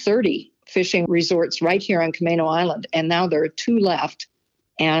maybe 30 fishing resorts right here on Camano Island. And now there are 2 left.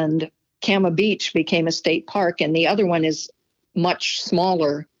 And Kama Beach became a state park. And the other one is much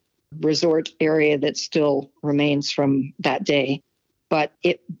smaller resort area that still remains from that day. But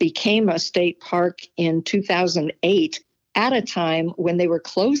it became a state park in 2008 at a time when they were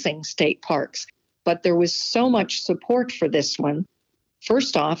closing state parks. But there was so much support for this one.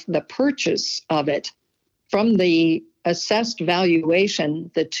 First off, the purchase of it from the assessed valuation,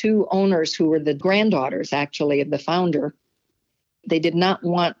 the 2 owners who were the granddaughters, actually, of the founder, they did not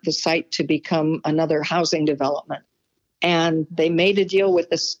want the site to become another housing development. And they made a deal with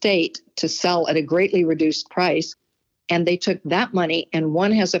the state to sell at a greatly reduced price. And they took that money, and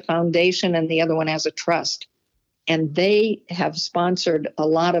one has a foundation and the other one has a trust. And they have sponsored a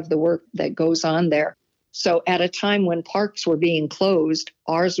lot of the work that goes on there. So at a time when parks were being closed,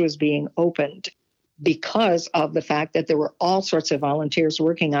 ours was being opened because of the fact that there were all sorts of volunteers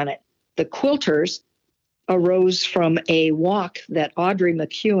working on it. The Quilters arose from a walk that Audrey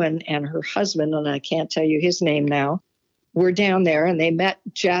McEwen and her husband, and I can't tell you his name now, were down there, and they met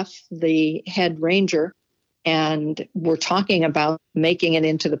Jeff, the head ranger, and were talking about making it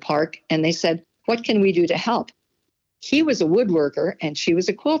into the park. And they said, what can we do to help? He was a woodworker and she was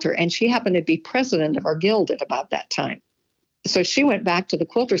a quilter, and she happened to be president of our guild at about that time. So she went back to the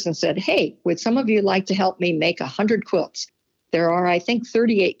quilters and said, hey, would some of you like to help me make 100 quilts? There are, I think,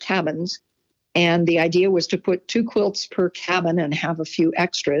 38 cabins. And the idea was to put 2 quilts per cabin and have a few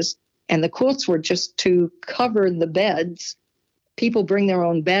extras. And the quilts were just to cover the beds. People bring their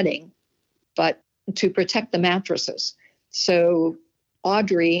own bedding, but to protect the mattresses. So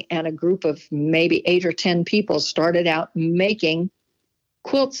Audrey and a group of maybe 8 or 10 people started out making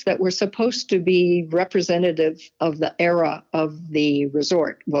quilts that were supposed to be representative of the era of the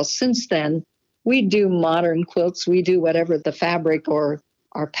resort. Well, since then, we do modern quilts. We do whatever the fabric or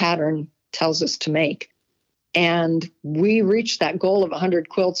our pattern tells us to make. And we reached that goal of 100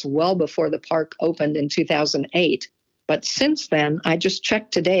 quilts well before the park opened in 2008. But since then, I just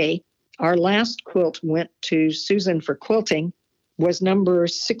checked today, our last quilt went to Susan for quilting, was number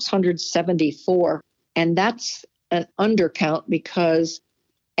 674. And that's an undercount because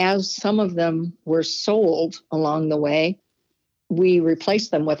as some of them were sold along the way, we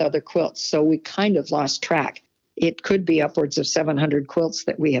replaced them with other quilts. So we kind of lost track. It could be upwards of 700 quilts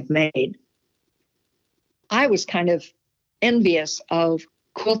that we have made. I was kind of envious of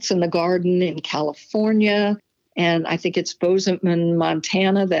Quilts in the Garden in California. And I think it's Bozeman,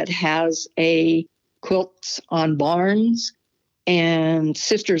 Montana that has a Quilts on Barns. And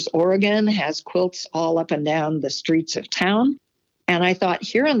Sisters, Oregon has quilts all up and down the streets of town. And I thought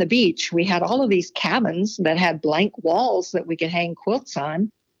here on the beach, we had all of these cabins that had blank walls that we could hang quilts on.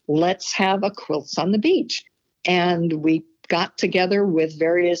 Let's have a Quilts on the Beach. And we got together with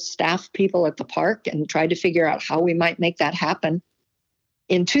various staff people at the park and tried to figure out how we might make that happen.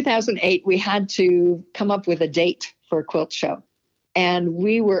 In 2008, we had to come up with a date for a quilt show. And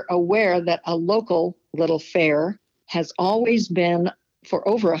we were aware that a local little fair has always been, for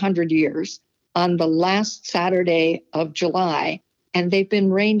over 100 years, on the last Saturday of July. And they've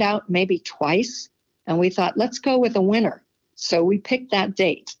been rained out maybe twice. And we thought, let's go with a winner. So we picked that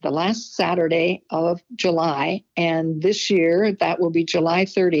date, the last Saturday of July. And this year, that will be July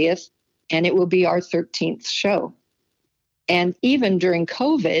 30th, and it will be our 13th show. And even during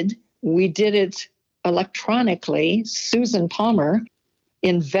COVID, we did it electronically. Susan Palmer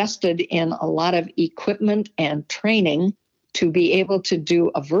invested in a lot of equipment and training to be able to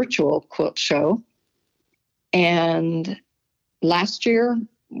do a virtual quilt show. And last year,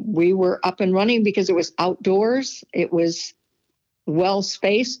 we were up and running because it was outdoors. It was well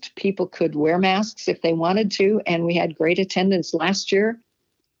spaced. People could wear masks if they wanted to. And we had great attendance last year.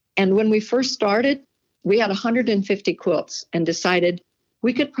 And when we first started, we had 150 quilts and decided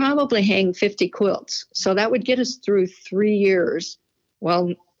we could probably hang 50 quilts. So that would get us through 3 years.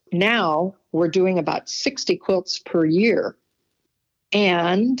 Well, now we're doing about 60 quilts per year.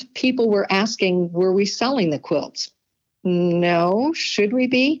 And people were asking, were we selling the quilts? No, should we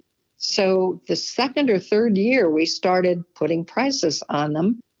be? So the second or third year, we started putting prices on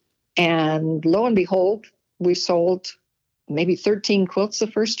them. And lo and behold, we sold maybe 13 quilts the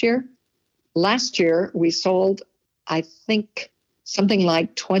first year. Last year, we sold, I think, something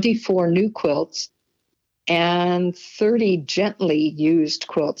like 24 new quilts and 30 gently used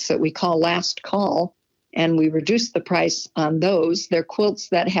quilts that we call last call. And we reduced the price on those. They're quilts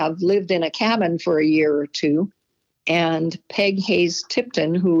that have lived in a cabin for a year or two. And Peg Hayes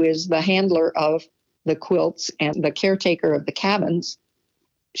Tipton, who is the handler of the quilts and the caretaker of the cabins,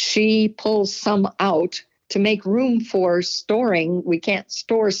 she pulls some out to make room for storing. We can't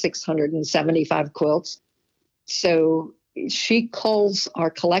store 675 quilts. So she culls our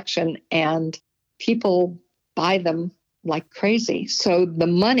collection and people buy them like crazy. So the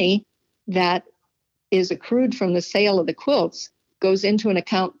money that is accrued from the sale of the quilts goes into an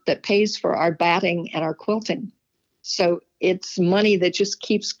account that pays for our batting and our quilting. So it's money that just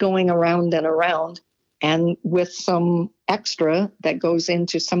keeps going around and around, and with some extra that goes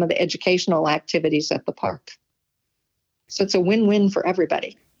into some of the educational activities at the park. So it's a win-win for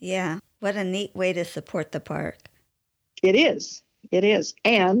everybody. Yeah, what a neat way to support the park. It is. It is.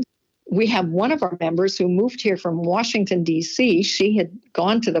 And we have one of our members who moved here from Washington, D.C. She had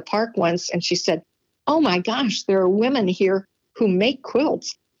gone to the park once and she said, "Oh my gosh, there are women here who make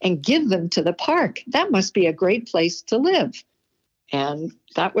quilts and give them to the park. That must be a great place to live." And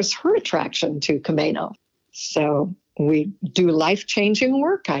that was her attraction to Camano. So we do life-changing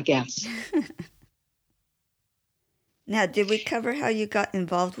work, I guess. Now, did we cover how you got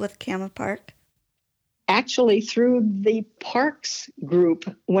involved with Kama Park? Actually, through the parks group,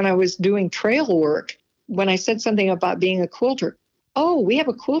 when I was doing trail work, when I said something about being a quilter, "Oh, we have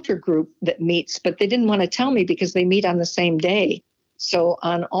a quilter group that meets," but they didn't want to tell me because they meet on the same day. So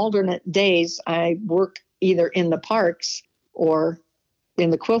on alternate days, I work either in the parks or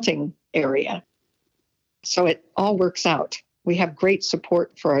in the quilting area. So it all works out. We have great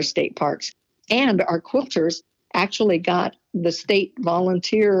support for our state parks. And our quilters actually got the State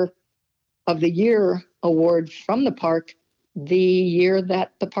Volunteer of the Year award from the park the year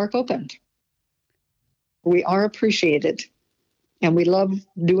that the park opened. We are appreciated, and we love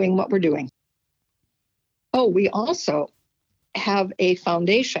doing what we're doing. Oh, we also have a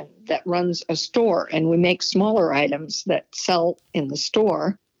foundation that runs a store, and we make smaller items that sell in the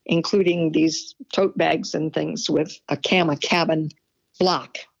store, including these tote bags and things with a Kama cabin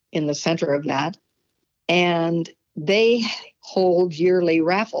block in the center of that. And they hold yearly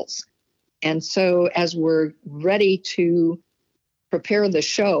raffles. And so as we're ready to prepare the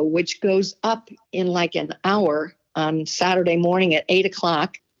show, which goes up in like an hour on Saturday morning at 8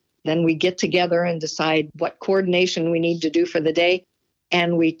 o'clock, then we get together and decide what coordination we need to do for the day.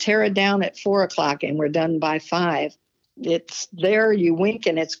 And we tear it down at 4 o'clock and we're done by 5. It's there, you wink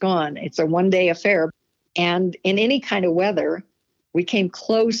and it's gone. It's a one-day affair. And in any kind of weather, we came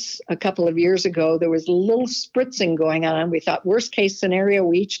close a couple of years ago. There was a little spritzing going on. We thought, worst case scenario,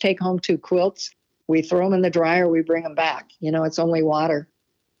 we each take home 2 quilts. We throw them in the dryer, we bring them back. You know, it's only water.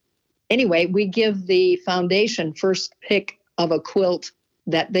 Anyway, we give the foundation first pick of a quilt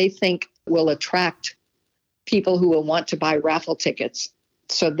that they think will attract people who will want to buy raffle tickets.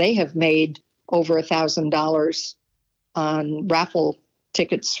 So they have made over $1,000 on raffle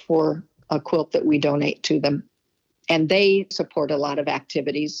tickets for a quilt that we donate to them. And they support a lot of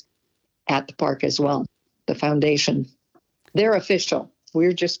activities at the park as well, the foundation. They're official.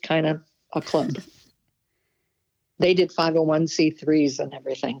 We're just kind of a club. They did 501c3s and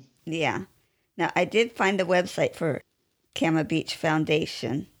everything. Yeah. Now, I did find the website for Kama Beach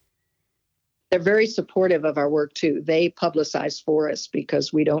Foundation. They're very supportive of our work, too. They publicize for us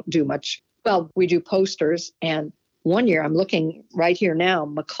because we don't do much. Well, we do posters. And one year, I'm looking right here now,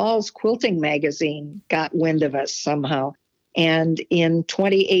 McCall's Quilting Magazine got wind of us somehow. And in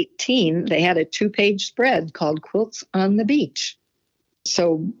 2018, they had a 2-page spread called Quilts on the Beach.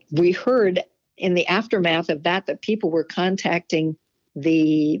 So we heard in the aftermath of that people were contacting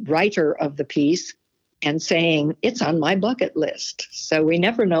the writer of the piece and saying, it's on my bucket list. So we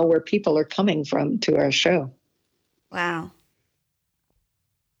never know where people are coming from to our show. Wow.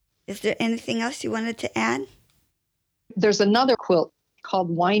 Is there anything else you wanted to add? There's another quilt called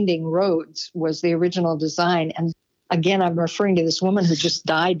Winding Roads was the original design. And again, I'm referring to this woman who just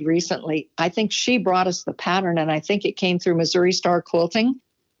died recently. I think she brought us the pattern, and I think it came through Missouri Star Quilting.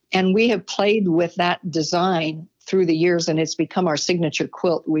 And we have played with that design through the years, and it's become our signature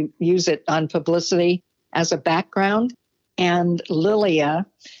quilt. We use it on publicity as a background. And Lilia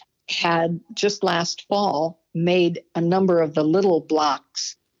had just last fall made a number of the little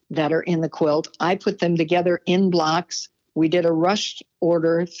blocks that are in the quilt. I put them together in blocks. We did a rushed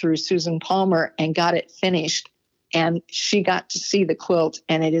order through Susan Palmer and got it finished. And she got to see the quilt,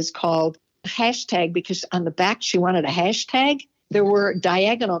 and it is called hashtag because on the back she wanted a hashtag. There were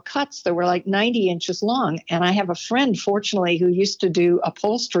diagonal cuts that were like 90 inches long. And I have a friend, fortunately, who used to do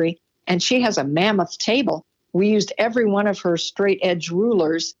upholstery, and she has a mammoth table. We used every one of her straight edge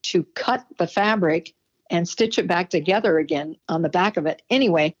rulers to cut the fabric and stitch it back together again on the back of it.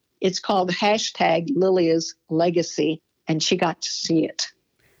 Anyway, it's called hashtag Lilia's Legacy, and she got to see it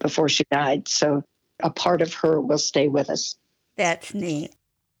before she died. So a part of her will stay with us. That's neat.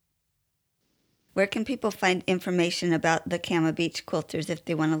 Where can people find information about the Kama Beach Quilters if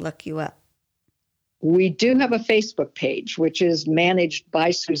they want to look you up? We do have a Facebook page, which is managed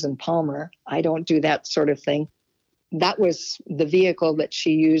by Susan Palmer. I don't do that sort of thing. That was the vehicle that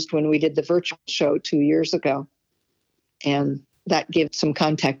she used when we did the virtual show 2 years ago. And that gives some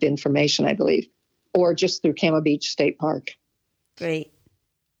contact information, I believe, or just through Kama Beach State Park. Great.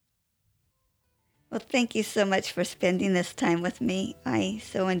 Well, thank you so much for spending this time with me. I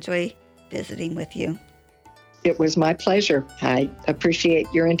so enjoy visiting with you. It was my pleasure. I appreciate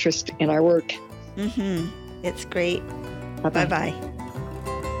your interest in our work. It's great. Bye-bye. Bye-bye.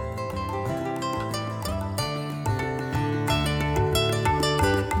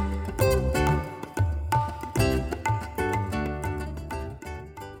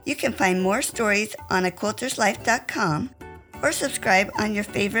 You can find more stories on aquilterslife.com or subscribe on your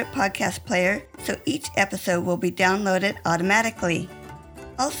favorite podcast player so each episode will be downloaded automatically.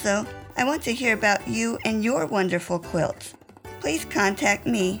 Also, I want to hear about you and your wonderful quilts. Please contact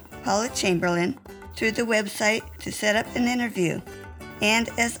me, Paula Chamberlain, through the website to set up an interview. And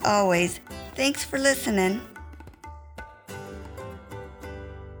as always, thanks for listening.